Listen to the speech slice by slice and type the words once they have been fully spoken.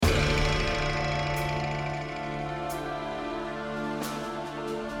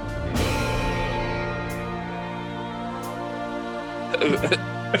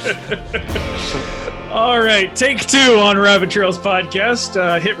All right, take 2 on Rabbit Trails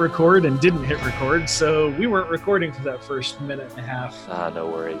podcast. Hit record and didn't hit record, so we weren't recording for that first minute and a half. No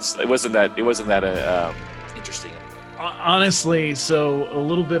worries. It wasn't that interesting. Honestly, so a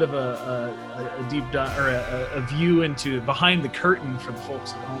little bit of a deep dive or a view into behind the curtain for the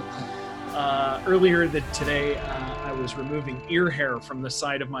folks at home. Earlier today, I was removing ear hair from the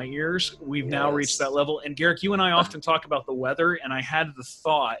side of my ears. We've now reached that level. And Garrick, you and I often talk about the weather, and I had the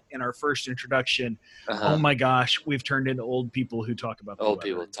thought in our first introduction, oh my gosh, we've turned into old people who talk about the weather. Old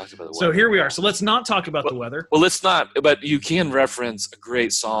people talk about the weather. So here we are. So let's not talk about the weather. Well, let's not. But you can reference a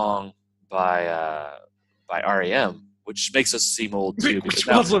great song by REM, which makes us seem old too. Which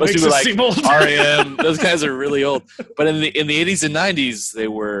also makes us seem old. REM, those guys are really old. But in the 80s and 90s,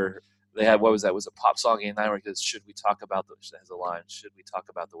 they had, what was that? Was a pop song in '89 because should we talk about the? Has a line. Should we talk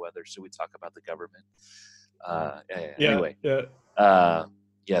about the weather? Should we talk about the government? Anyway.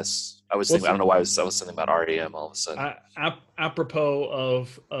 Yes, I was thinking. I don't know why I was thinking about REM all of a sudden.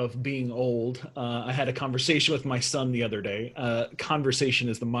 Apropos of being old, I had a conversation with my son the other day. Conversation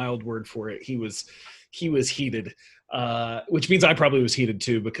is the mild word for it. He was heated, which means I probably was heated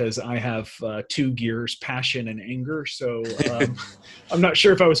too, because I have 2 gears, passion and anger. So I'm not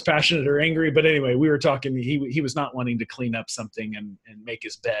sure if I was passionate or angry, but anyway, we were talking. He was not wanting to clean up something and make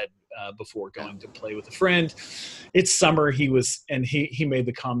his bed before going to play with a friend. It's summer. He made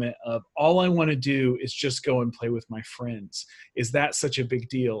the comment of, all I want to do is just go and play with my friends. Is that such a big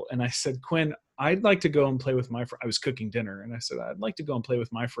deal? And I said, Quinn, I'd like to go and play with my friends. I was cooking dinner and I said, I'd like to go and play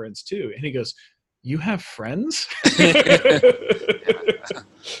with my friends too. And he goes, you have friends?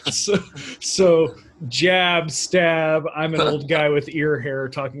 so jab, stab. I'm an old guy with ear hair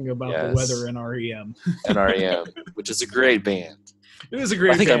talking about the weather and REM. And REM, which is a great band. It is a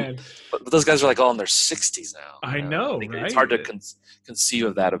great band. But those guys are like all in their 60s now. I know, right? Right? It's hard to conceive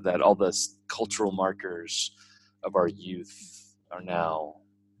of that. All the cultural markers of our youth are now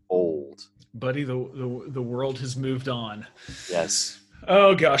old. Buddy, the world has moved on. Yes.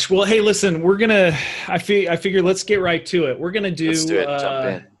 Oh gosh. Well, hey, listen, I figure let's get right to it. We're gonna do Jump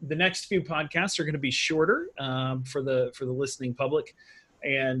in. The next few podcasts are gonna be shorter for the listening public,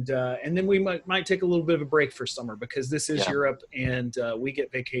 and then we might take a little bit of a break for summer because this is Europe and we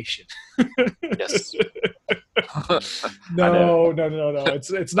get vacation. Yes. No.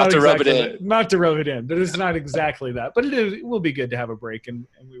 It's not to exactly rub it in. Not to rub it in, but it's not exactly that. But it will be good to have a break, and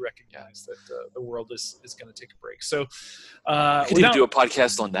we recognize that the world is going to take a break. So we could even do a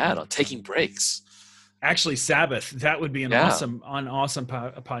podcast on that, on taking breaks. Actually, Sabbath, that would be an awesome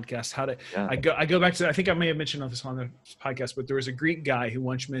podcast. I go back to, I think I may have mentioned this on the podcast, but there was a Greek guy who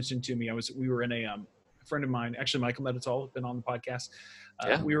once mentioned to me, we were in a friend of mine, actually Michael Meditol, has been on the podcast.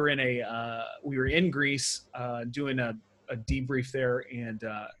 We were in Greece doing a debrief there, and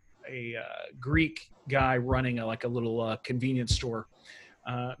a Greek guy running a little convenience store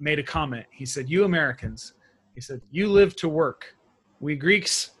made a comment. He said, "You Americans," he said, "you live to work. We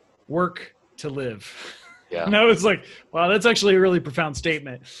Greeks work to live." Yeah. And I was like, wow, that's actually a really profound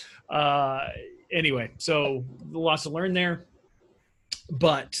statement. Anyway, so lots to learn there,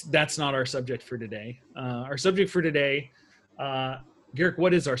 but that's not our subject for today. Our subject for today, Garrick,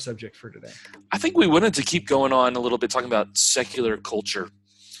 what is our subject for today? I think we wanted to keep going on a little bit, talking about secular culture,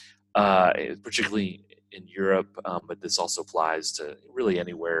 particularly in Europe, but this also applies to really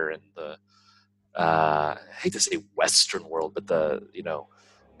anywhere in the, I hate to say Western world, but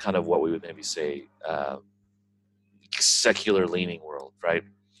kind of what we would maybe say secular leaning world, right?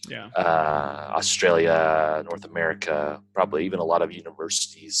 Yeah. Australia, North America, probably even a lot of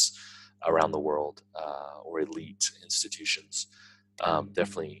universities around the world, or elite institutions.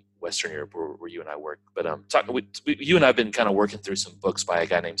 Definitely Western Europe, where you and I work. But you and I have been kind of working through some books by a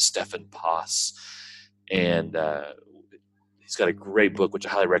guy named Stefan Paas, and he's got a great book which I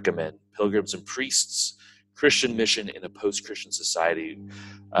highly recommend: Pilgrims and Priests, Christian Mission in a Post-Christian Society.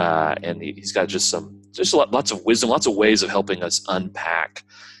 And he's got lots of wisdom, lots of ways of helping us unpack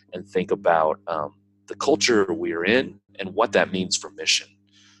and think about the culture we're in and what that means for mission.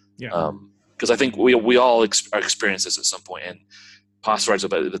 Yeah. Because I think we all experience this at some point. And Paas writes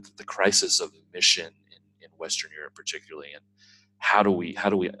about the crisis of mission in Western Europe, particularly, and how do we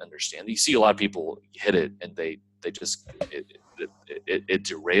understand? You see a lot of people hit it, and they just it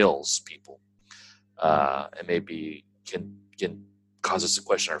derails people, and maybe can cause us to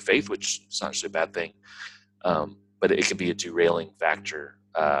question our faith, which is not actually a bad thing, but it can be a derailing factor.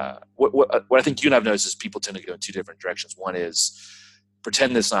 What I think you and I've noticed is people tend to go in 2 different directions. One is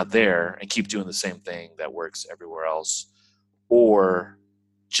pretend it's not there and keep doing the same thing that works everywhere else, or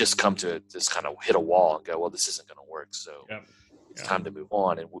just come to this kind of hit a wall and go, well, this isn't going to work. So It's time to move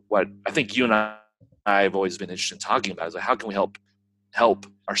on. And what I think you and I have always been interested in talking about is like, how can we help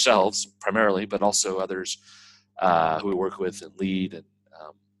ourselves primarily, but also others who we work with and lead and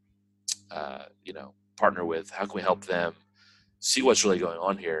partner with. How can we help them see what's really going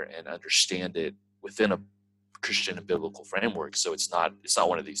on here and understand it within a Christian and biblical framework? So it's not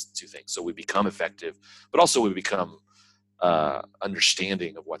one of these two things. So we become effective, but also we become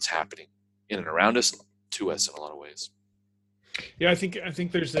understanding of what's happening in and around us, to us in a lot of ways. Yeah, I think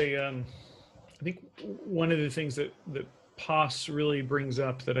there's I think one of the things that Poss really brings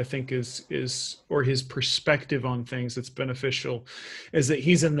up that I think is or his perspective on things that's beneficial is that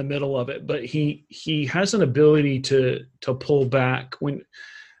he's in the middle of it, but he has an ability to pull back when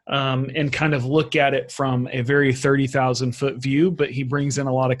and kind of look at it from a very 30,000 foot view, but he brings in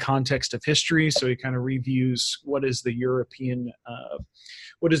a lot of context of history. So he kind of reviews what is the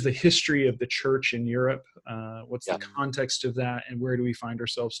history of the church in Europe? What's the context of that, and where do we find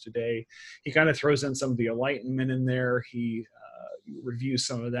ourselves today? He kind of throws in some of the Enlightenment in there. He reviews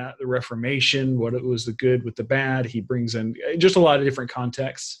some of that, the Reformation, what it was, the good with the bad. He brings in just a lot of different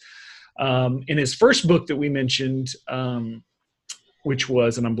contexts. In his first book that we mentioned, which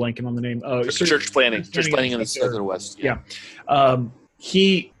was, and I'm blanking on the name. Church planning in the Southwest. Yeah.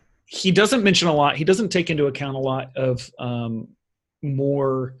 He doesn't mention a lot. He doesn't take into account a lot of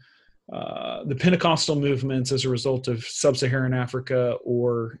more the Pentecostal movements as a result of sub-Saharan Africa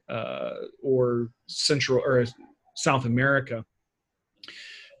or Central or South America.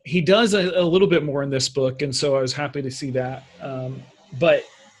 He does a little bit more in this book, and so I was happy to see that. But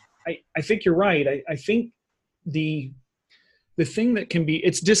I think you're right. I think the thing that can be,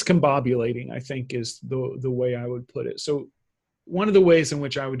 it's discombobulating, I think, is the way I would put it. So one of the ways in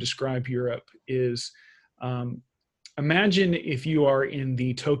which I would describe Europe is, imagine if you are in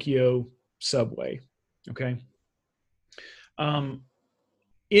the Tokyo subway, okay?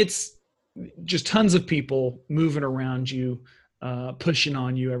 It's just tons of people moving around you, pushing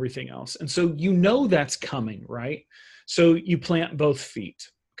on you, everything else. And so that's coming, right? So you plant both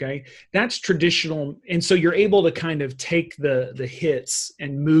feet. Okay, that's traditional. And so you're able to kind of take the hits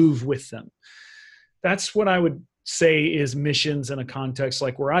and move with them. That's what I would say is missions in a context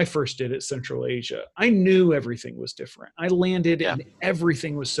like where I first did it, Central Asia. I knew everything was different. I landed and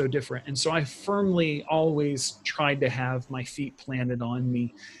everything was so different. And so I firmly always tried to have my feet planted on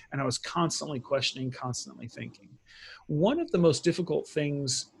me. And I was constantly questioning, constantly thinking. One of the most difficult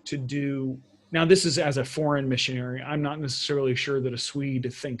things to do, now this is as a foreign missionary, I'm not necessarily sure that a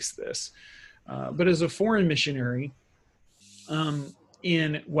Swede thinks this, but as a foreign missionary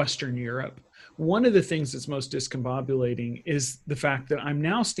in Western Europe, one of the things that's most discombobulating is the fact that I'm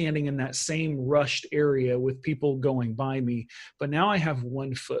now standing in that same rushed area with people going by me, but now I have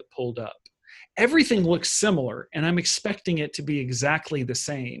one foot pulled up. Everything looks similar, and I'm expecting it to be exactly the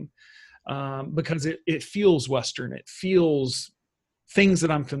same because it feels Western. It feels things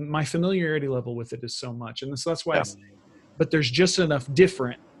that my familiarity level with it is so much. And so that's why but there's just enough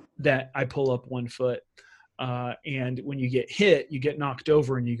different that I pull up one foot. And when you get hit, you get knocked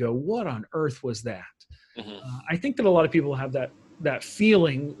over and you go, what on earth was that? Mm-hmm. I think that a lot of people have that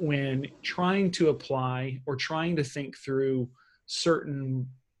feeling when trying to apply or trying to think through certain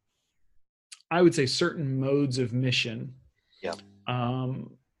modes of mission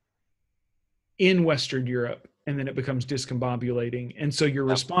in Western Europe. And then it becomes discombobulating. And so your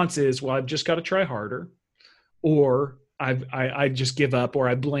response is, well, I've just got to try harder, or I just give up, or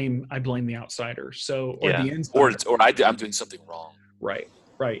I blame the outsider. So, or the insider. Or I'm doing something wrong. Right.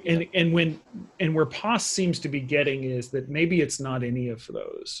 And where Poss seems to be getting is that maybe it's not any of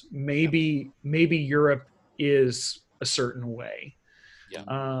those. Maybe Europe is a certain way. Yeah.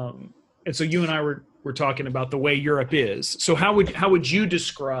 And so you and I were talking about the way Europe is. So how would you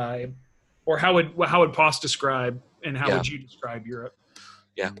describe, or how would Poss describe, and how would you describe Europe?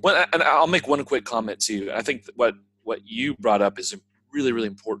 Yeah. Well, and I'll make one quick comment too. I think what you brought up is really, really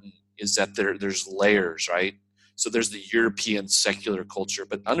important, is that there's layers, right? So there's the European secular culture,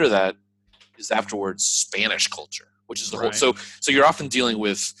 but under that is afterwards Spanish culture, which is the whole. So you're often dealing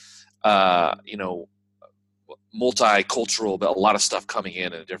with, multicultural, but a lot of stuff coming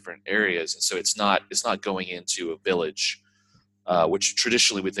in different areas, and so it's not going into a village, which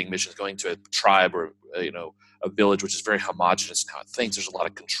traditionally we think mission is going to a tribe or a village, which is very homogenous in how it thinks. There's a lot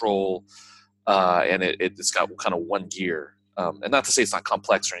of control, and it's got kind of one gear. And not to say it's not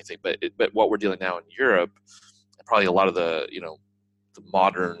complex or anything, but what we're dealing now in Europe, and probably a lot of the the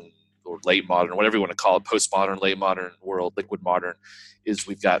modern or late modern, whatever you want to call it, postmodern, late modern world, liquid modern, is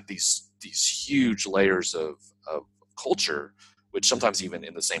we've got these huge layers of culture, which sometimes even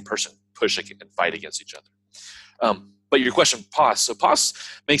in the same person push and fight against each other. but your question, Poss. So Poss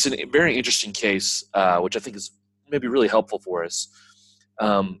makes a very interesting case, which I think is maybe really helpful for us.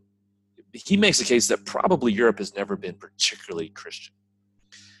 He makes a case that probably Europe has never been particularly Christian,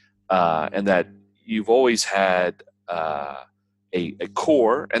 and that you've always had a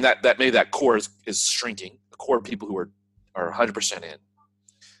core, and that maybe that core is shrinking. The core of people who are 100% in,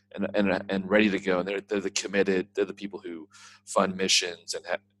 and ready to go, and they're the committed. They're the people who fund missions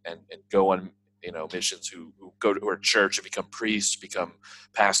and go on missions, who go to our church and become priests, become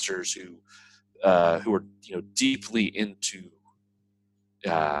pastors, who are deeply into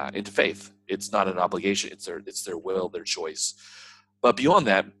faith. It's not an obligation. It's their will, their choice. But beyond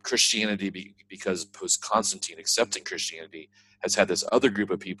that, Christianity, because post Constantine, accepting Christianity, has had this other group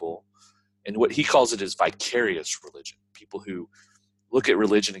of people, and what he calls it is vicarious religion. People who look at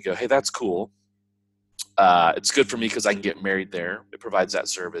religion and go, "Hey, that's cool. It's good for me because I can get married there. It provides that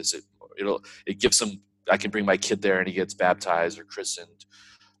service. It gives some. I can bring my kid there and he gets baptized or christened,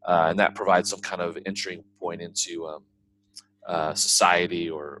 and that provides some kind of entry point into society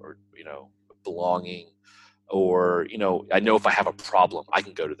or belonging." Or I know if I have a problem, I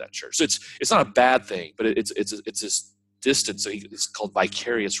can go to that church. So it's not a bad thing, but it's this distance. So it's called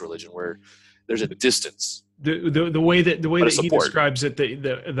vicarious religion, where there's a distance. The way that he describes it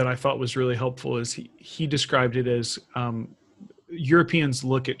that I thought was really helpful is he described it as Europeans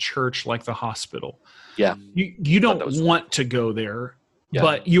look at church like the hospital. Yeah, you don't want to go there. Yeah.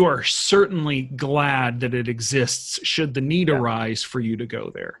 But you are certainly glad that it exists should the need arise for you to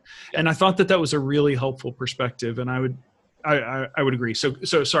go there. Yeah. And I thought that was a really helpful perspective, and I would agree. So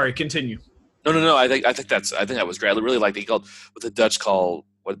sorry, continue. No. I think that was great. I really liked it. He called what the Dutch call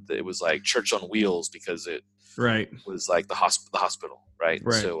it was like church on wheels, because it was like the hospital, right?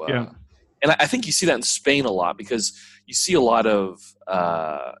 Right. So and I think you see that in Spain a lot, because you see a lot of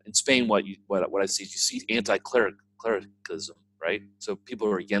in Spain what I see is you see anti-clericalism. Right, so people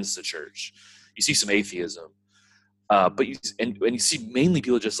who are against the church. You see some atheism, but you see mainly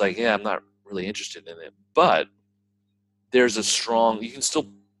people just like, yeah, I'm not really interested in it. But there's a strong. You can still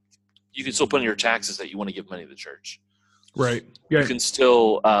put in your taxes that you want to give money to the church. Right. Yeah. You can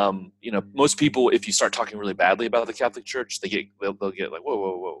still, most people, if you start talking really badly about the Catholic Church, they'll get like,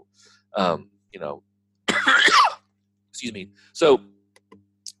 whoa, excuse me. So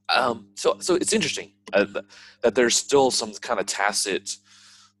it's interesting that there's still some kind of tacit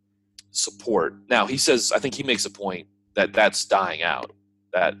support. Now he says, I think he makes a point that that's dying out.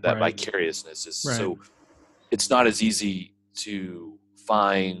 That vicariousness is so. It's not as easy to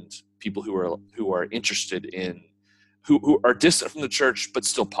find people who are interested in who are distant from the church but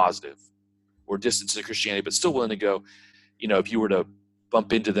still positive, or distant to Christianity but still willing to go. If you were to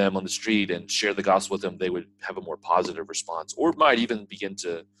bump into them on the street and share the gospel with them, they would have a more positive response, or might even begin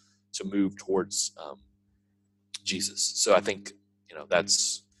to move towards Jesus. So I think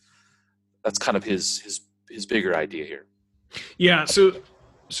that's kind of his bigger idea here. Yeah. So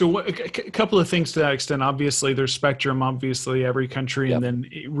a couple of things to that extent. Obviously, there's spectrum. Obviously, every country, and then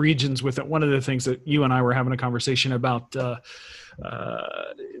regions with it. One of the things that you and I were having a conversation about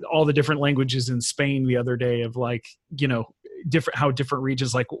all the different languages in Spain the other day, of like how different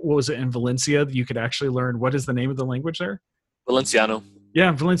regions, like what was it in Valencia, you could actually learn what is the name of the language there? Valenciano.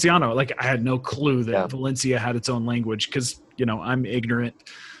 Yeah, Valenciano. Like I had no clue that Valencia had its own language, because I'm ignorant.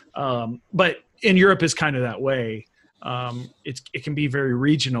 But in Europe is kind of that way. It can be very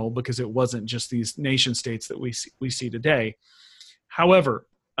regional, because it wasn't just these nation states that we see today. However,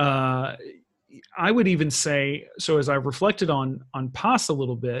 I would even say, so as I've reflected on Poss a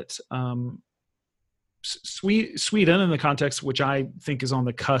little bit, Sweden, in the context which I think is on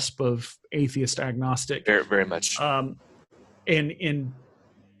the cusp of atheist agnostic, very, very much. And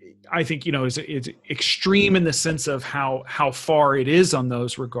I think is extreme in the sense of how far it is on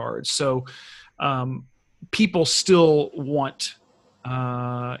those regards. So people still want,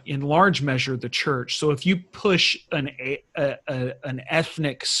 in large measure, the church. So if you push an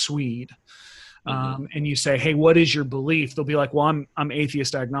ethnic Swede, and you say, "Hey, what is your belief?" They'll be like, "Well, I'm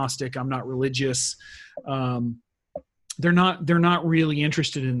atheist agnostic. I'm not religious." They're not really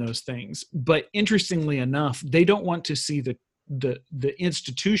interested in those things. But interestingly enough, they don't want to see the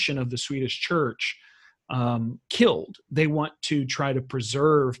institution of the Swedish church killed. They want to try to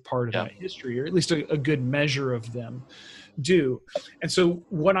preserve part of that history, or at least a good measure of them do. And so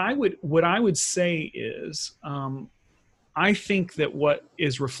what I would say is, I think that what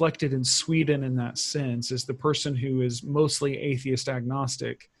is reflected in Sweden in that sense is the person who is mostly atheist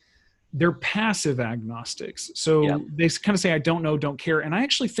agnostic. They're passive agnostics. So they kind of say, I don't know, don't care. And I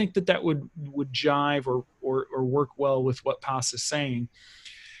actually think that would jive or work well with what Poss is saying,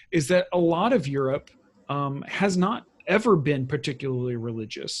 is that a lot of Europe has not ever been particularly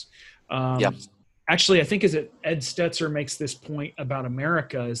religious. Yep. Actually, I think is it Ed Stetzer makes this point about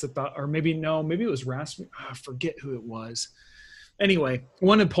America, is that or maybe it was Rasmussen. I forget who it was. Anyway,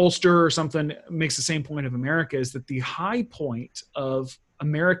 one pollster or something makes the same point of America, is that the high point of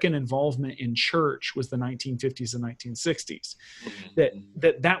American involvement in church was the 1950s and 1960s.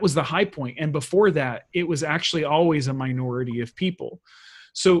 That was the high point. And before that, it was actually always a minority of people.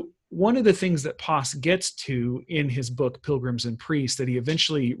 So one of the things that Poss gets to in his book, Pilgrims and Priests, that he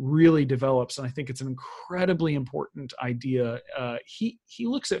eventually really develops, and I think it's an incredibly important idea, he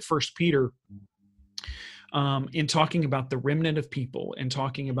looks at First Peter in talking about the remnant of people, and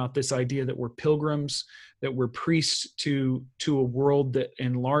talking about this idea that we're pilgrims, that we're priests to a world that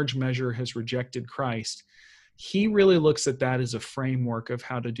in large measure has rejected Christ. He really looks at that as a framework of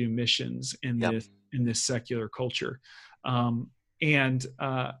how to do missions in this secular culture.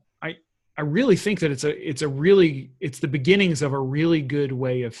 I really think that it's the beginnings of a really good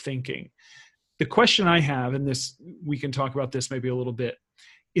way of thinking. The question I have, and this, we can talk about this maybe a little bit,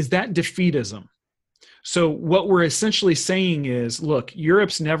 is that defeatism. So what we're essentially saying is, look,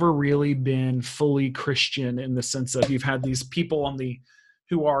 Europe's never really been fully Christian in the sense of you've had these people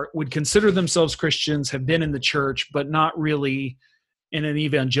who would consider themselves Christians, have been in the church, but not really in an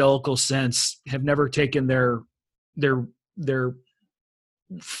evangelical sense, have never taken their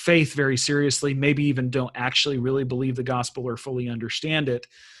faith very seriously, maybe even don't actually really believe the gospel or fully understand it.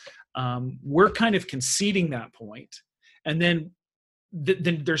 We're kind of conceding that point. And then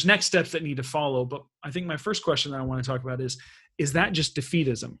there's next steps that need to follow. But I think my first question that I want to talk about is that just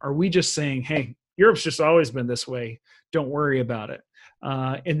defeatism? Are we just saying, hey, Europe's just always been this way, don't worry about it?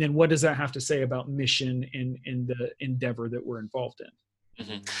 And then what does that have to say about mission in the endeavor that we're involved in?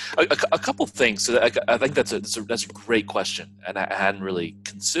 A couple things. So I think that's a great question, and I hadn't really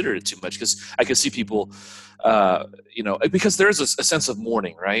considered it too much, because I can see people, because there is a sense of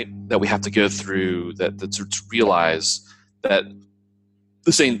mourning, right, that we have to go through, that to realize that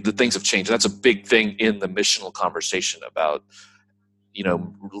the things have changed. That's a big thing in the missional conversation about,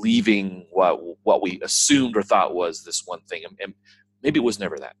 leaving what we assumed or thought was this one thing, and maybe it was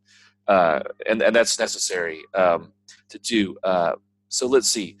never that, and that's necessary to do. So let's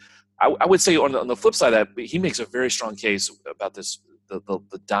see. I would say on the flip side of that, he makes a very strong case about this,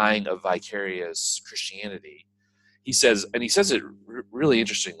 the dying of vicarious Christianity. He says it really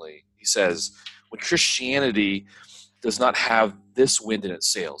interestingly. He says, when Christianity does not have this wind in its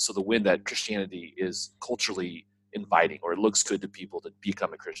sails, so the wind that Christianity is culturally inviting, or it looks good to people to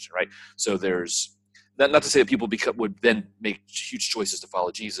become a Christian, right? So there's not to say that people would then make huge choices to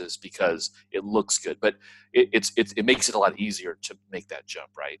follow Jesus because it looks good, but it makes it a lot easier to make that jump,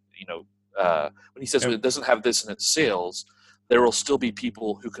 right? When he says when it doesn't have this in its sails, there will still be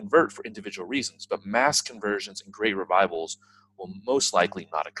people who convert for individual reasons, but mass conversions and great revivals will most likely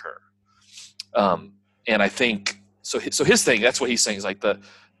not occur. And I think so. His thing, that's what he's saying, is like the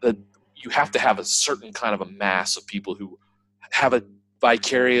you have to have a certain kind of a mass of people who have a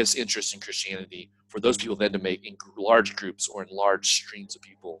vicarious interest in Christianity, for those people then to make in large groups or in large streams of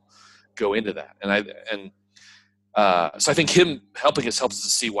people go into that. So I think him helping us helps us to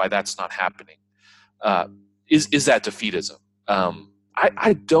see why that's not happening. Is that defeatism?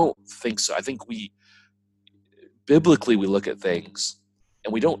 I don't think so. I think biblically we look at things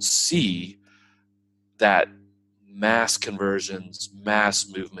and we don't see that mass conversions, mass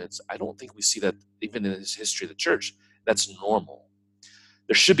movements. I don't think we see that even in this history of the church. That's normal.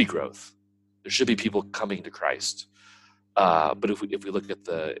 There should be growth. There should be people coming to Christ. But if we look at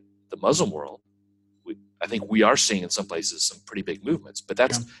the Muslim world, I think we are seeing in some places some pretty big movements. But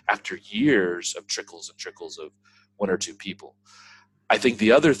that's after years of trickles and trickles of one or two people. I think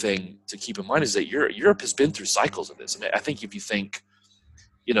the other thing to keep in mind is that Europe has been through cycles of this. I mean, I think if you think,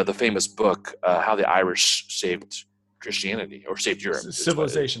 the famous book, How the Irish Saved Christianity, or saved Europe.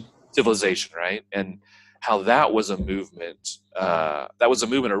 Civilization, right? And how that was a movement. That was a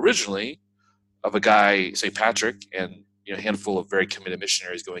movement originally of a guy, St. Patrick, and a handful of very committed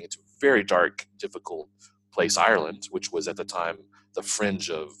missionaries going into a very dark, difficult place, Ireland, which was at the time the fringe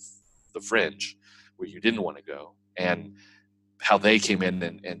of the fringe, where you didn't want to go, and how they came in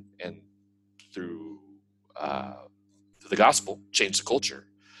and through the gospel changed the culture.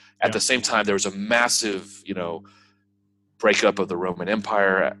 At the same time, there was a massive, breakup of the Roman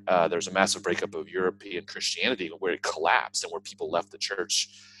Empire. There's a massive breakup of European Christianity, where it collapsed and where people left the church,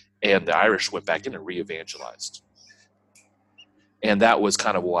 and the Irish went back in and re-evangelized. And that was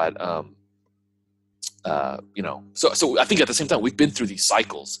kind of what, So I think at the same time, we've been through these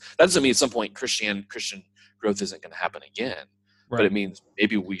cycles. That doesn't mean at some point Christian growth isn't going to happen again. but it means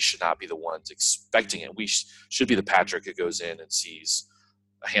maybe we should not be the ones expecting it. We should be the Patrick who goes in and sees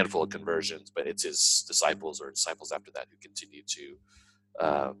a handful of conversions, but it's his disciples or disciples after that who continue to,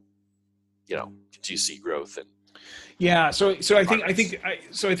 continue to see growth. And so I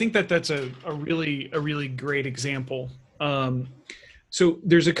think that's a really great example. So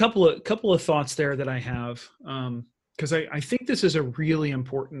there's a couple of thoughts there that I have, because I think this is a really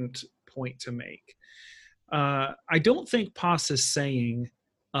important point to make. I don't think Poss is saying,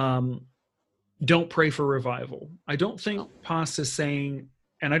 don't pray for revival. I don't think Poss is saying,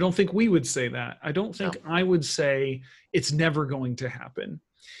 and I don't think we would say that. I don't think I would say it's never going to happen.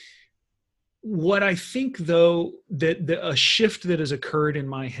 What I think, though, that a shift that has occurred in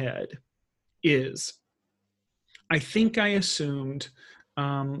my head is, I think I assumed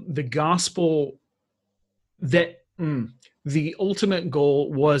the gospel, that the ultimate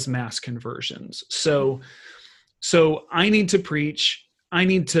goal was mass conversions. So I need to preach. I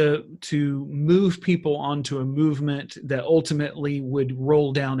need to move people onto a movement that ultimately would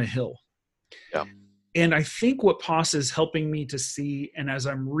roll down a hill. Yeah. And I think what Poss is helping me to see, and as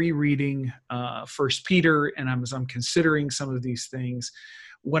I'm rereading First Peter, and as I'm considering some of these things,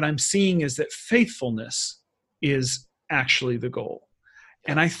 what I'm seeing is that faithfulness is actually the goal.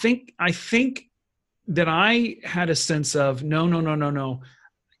 Yeah. And I think that I had a sense of no.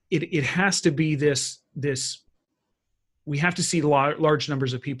 It has to be this. We have to see large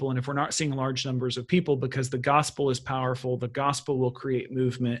numbers of people. And if we're not seeing large numbers of people, because the gospel is powerful, the gospel will create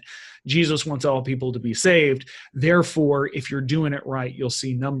movement. Jesus wants all people to be saved. Therefore, if you're doing it right, you'll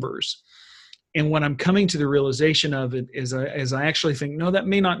see numbers. And what I'm coming to the realization of it is I actually think, no, that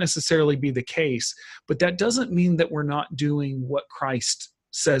may not necessarily be the case, but that doesn't mean that we're not doing what Christ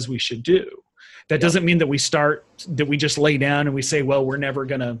says we should do. That doesn't mean that we just lay down and we say, well, we're never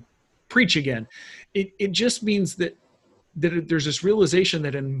going to preach again. It just means that there's this realization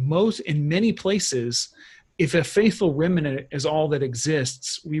that in many places, if a faithful remnant is all that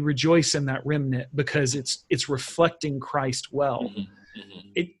exists, we rejoice in that remnant because it's reflecting Christ well.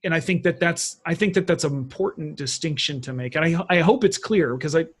 Mm-hmm. And I think that's an important distinction to make. And I hope it's clear,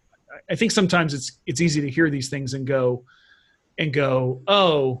 because I think sometimes it's easy to hear these things and go,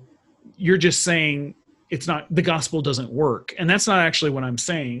 oh, you're just saying it's not, the gospel doesn't work. And that's not actually what I'm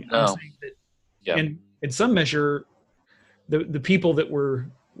saying. No. I'm saying that in some measure, the people that we're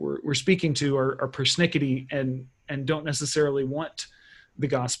speaking to are persnickety and don't necessarily want the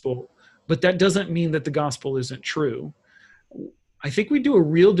gospel, but that doesn't mean that the gospel isn't true. I think we do a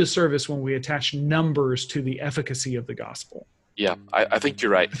real disservice when we attach numbers to the efficacy of the gospel. Yeah, I think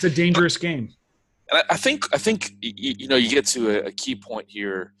you're right. It's a dangerous game. And I think you get to a key point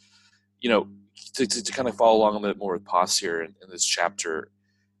here, to kind of follow along a bit more with Poss here in this chapter.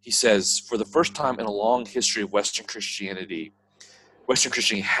 He says, for the first time in a long history of Western Christianity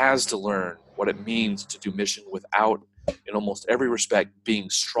has to learn what it means to do mission without, in almost every respect, being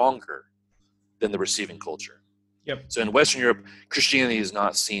stronger than the receiving culture. Yep. So in Western Europe, Christianity is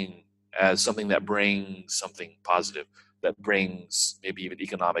not seen as something that brings something positive, that brings maybe even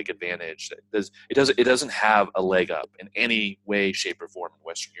economic advantage. It doesn't have a leg up in any way, shape, or form in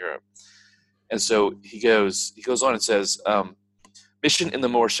Western Europe. And so he goes on and says, mission in the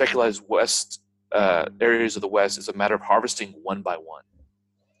more secularized West areas of the West is a matter of harvesting one by one.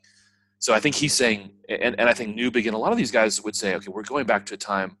 So I think he's saying, and I think Newbigin, and a lot of these guys would say, okay, we're going back to a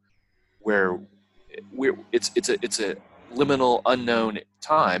time where it's a liminal, unknown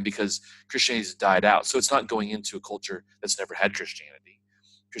time because Christianity's died out. So it's not going into a culture that's never had Christianity.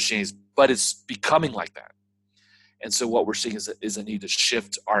 But it's becoming like that. And so what we're seeing is a need to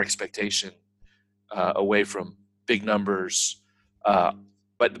shift our expectation away from big numbers.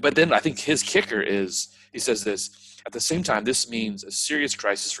 But then I think his kicker is, he says this, at the same time, this means a serious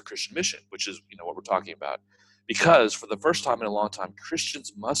crisis for Christian mission, which is what we're talking about. Because for the first time in a long time,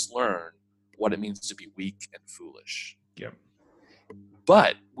 Christians must learn what it means to be weak and foolish. Yep.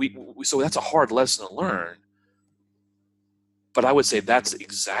 But so that's a hard lesson to learn. But I would say that's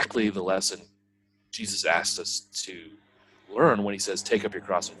exactly the lesson Jesus asked us to learn when he says, take up your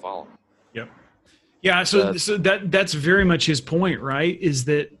cross and follow me. Yep. Yeah, so that's very much his point, right? Is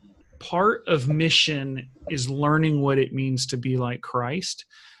that part of mission is learning what it means to be like Christ.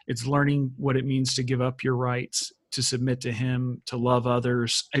 It's learning what it means to give up your rights, to submit to him, to love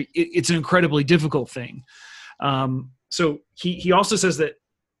others. It's an incredibly difficult thing. So he also says that,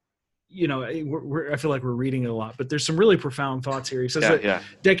 I feel like we're reading it a lot, but there's some really profound thoughts here. He says that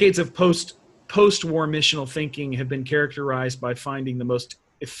decades of post-war missional thinking have been characterized by finding the most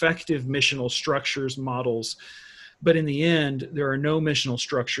effective missional structures, models, but in the end, there are no missional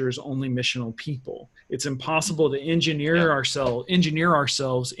structures, only missional people. It's impossible to engineer ourselves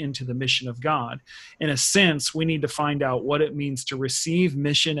into the mission of God. In a sense, we need to find out what it means to receive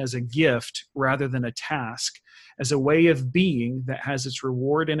mission as a gift rather than a task, as a way of being that has its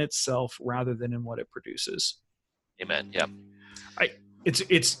reward in itself rather than in what it produces. Amen. Yeah.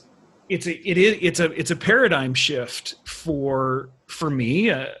 It's a paradigm shift for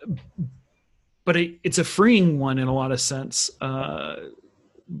me, but it's a freeing one in a lot of sense,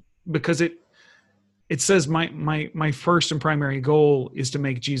 because it says my first and primary goal is to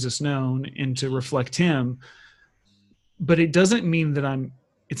make Jesus known and to reflect him, but it doesn't mean that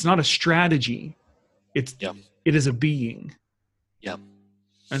it's not a strategy. It is a being. Yeah.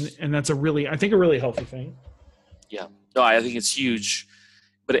 And that's a really healthy thing. Yeah. No, I think it's huge,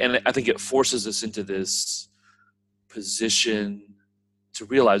 and I think it forces us into this position to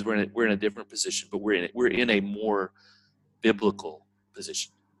realize we're in a different position, but we're in a more biblical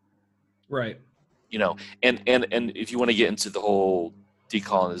position. Right. And if you want to get into the whole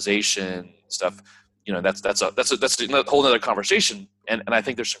decolonization stuff, that's a whole other conversation. And I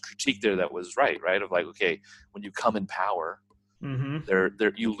think there's some critique there that was right of like, okay, when you come in power,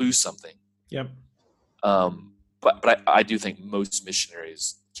 there you lose something. Yep. But I do think most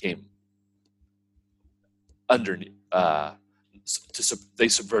missionaries came under they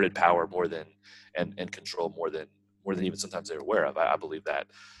subverted power more than and control more than even sometimes they're aware of. I believe that.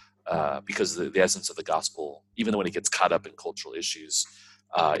 Because the essence of the gospel, even when it gets caught up in cultural issues,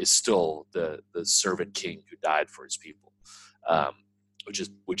 is still the servant king who died for his people,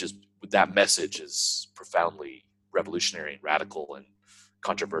 which is that message is profoundly revolutionary and radical and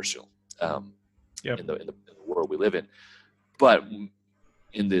controversial in the world we live in. But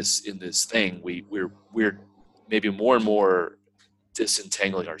in this thing, we're maybe more and more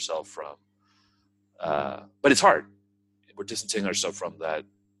disentangling ourselves from. But it's hard. We're disentangling ourselves from that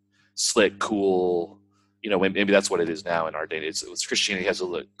slick, cool, maybe that's what it is now in our day. It's Christianity has to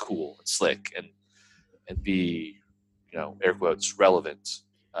look cool and slick and be, air quotes, relevant,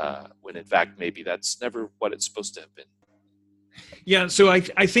 when in fact maybe that's never what it's supposed to have been. Yeah, so I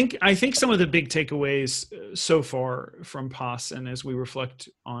think some of the big takeaways so far from POS, and as we reflect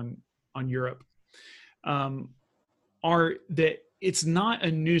on Europe, are that it's not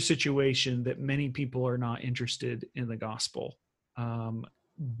a new situation that many people are not interested in the gospel.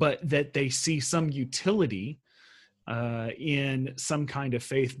 But that they see some utility in some kind of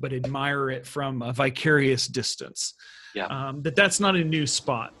faith, but admire it from a vicarious distance. Yeah. That's not a new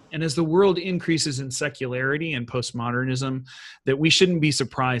spot. And as the world increases in secularity and postmodernism, that we shouldn't be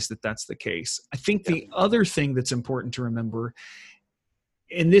surprised that that's the case. I think the other thing that's important to remember,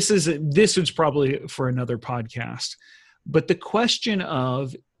 and this is probably for another podcast, but the question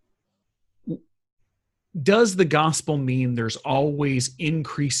of, does the gospel mean there's always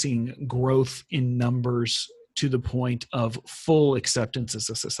increasing growth in numbers to the point of full acceptance as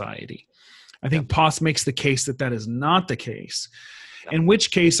a society? I think POS makes the case that is not the case, in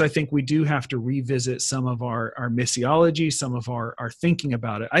which case I think we do have to revisit some of our missiology, some of our thinking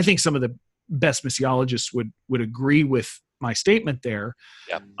about it. I think some of the best missiologists would agree with my statement there.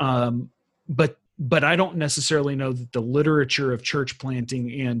 But I don't necessarily know that the literature of church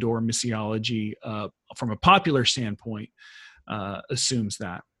planting and or missiology from a popular standpoint assumes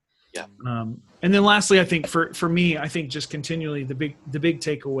that. Yeah. And then lastly, I think for me, I think just continually the big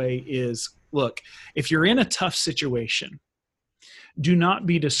takeaway is, look, if you're in a tough situation, do not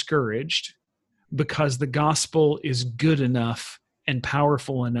be discouraged, because the gospel is good enough and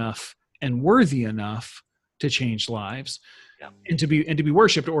powerful enough and worthy enough to change lives. And to be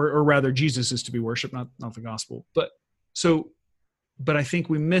worshipped, or rather Jesus is to be worshipped, not the gospel. But I think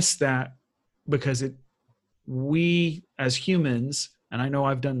we miss that because we as humans, and I know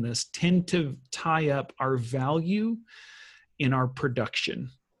I've done this, tend to tie up our value in our production.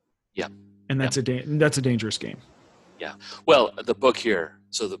 Yeah. And that's a dangerous game. Yeah. Well, the book here,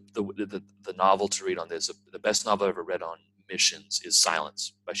 so the novel to read on this, the best novel I've ever read on missions is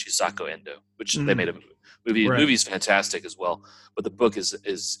Silence by Shisako Endo, which they made a movie. Right. The movie's fantastic as well, but the book is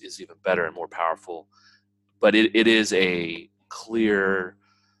even better and more powerful. But it is a clear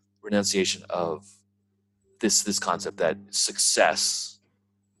renunciation of this concept that success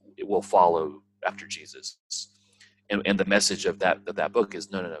will follow after Jesus, and the message of that book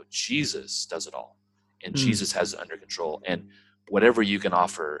is no, Jesus does it all, and Jesus has it under control, and whatever you can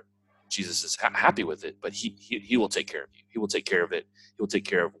offer, Jesus is happy with it, but he will take care of you. He will take care of it. He will take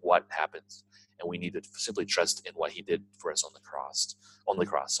care of what happens, and we need to simply trust in what he did for us on the cross.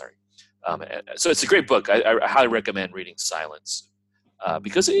 So it's a great book. I highly recommend reading Silence,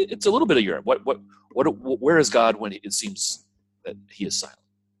 because it's a little bit of Europe. Where is God when it seems that he is silent?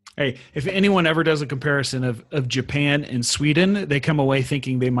 Hey, if anyone ever does a comparison of Japan and Sweden, they come away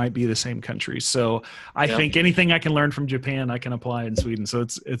thinking they might be the same country. So I think anything I can learn from Japan, I can apply in Sweden. So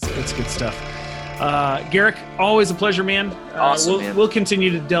it's good stuff. Garrick, always a pleasure, man. Awesome, man. We'll continue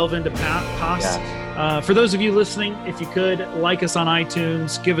to delve into PAS. For those of you listening, if you could, like us on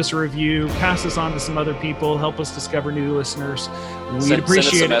iTunes, give us a review, pass us on to some other people, help us discover new listeners. We'd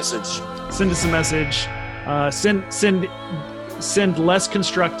appreciate it. Send us a message. Send less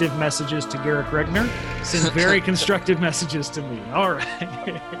constructive messages to Garrick Regner. Send very constructive messages to me. All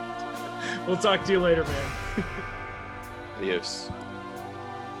right. We'll talk to you later, man. Adios.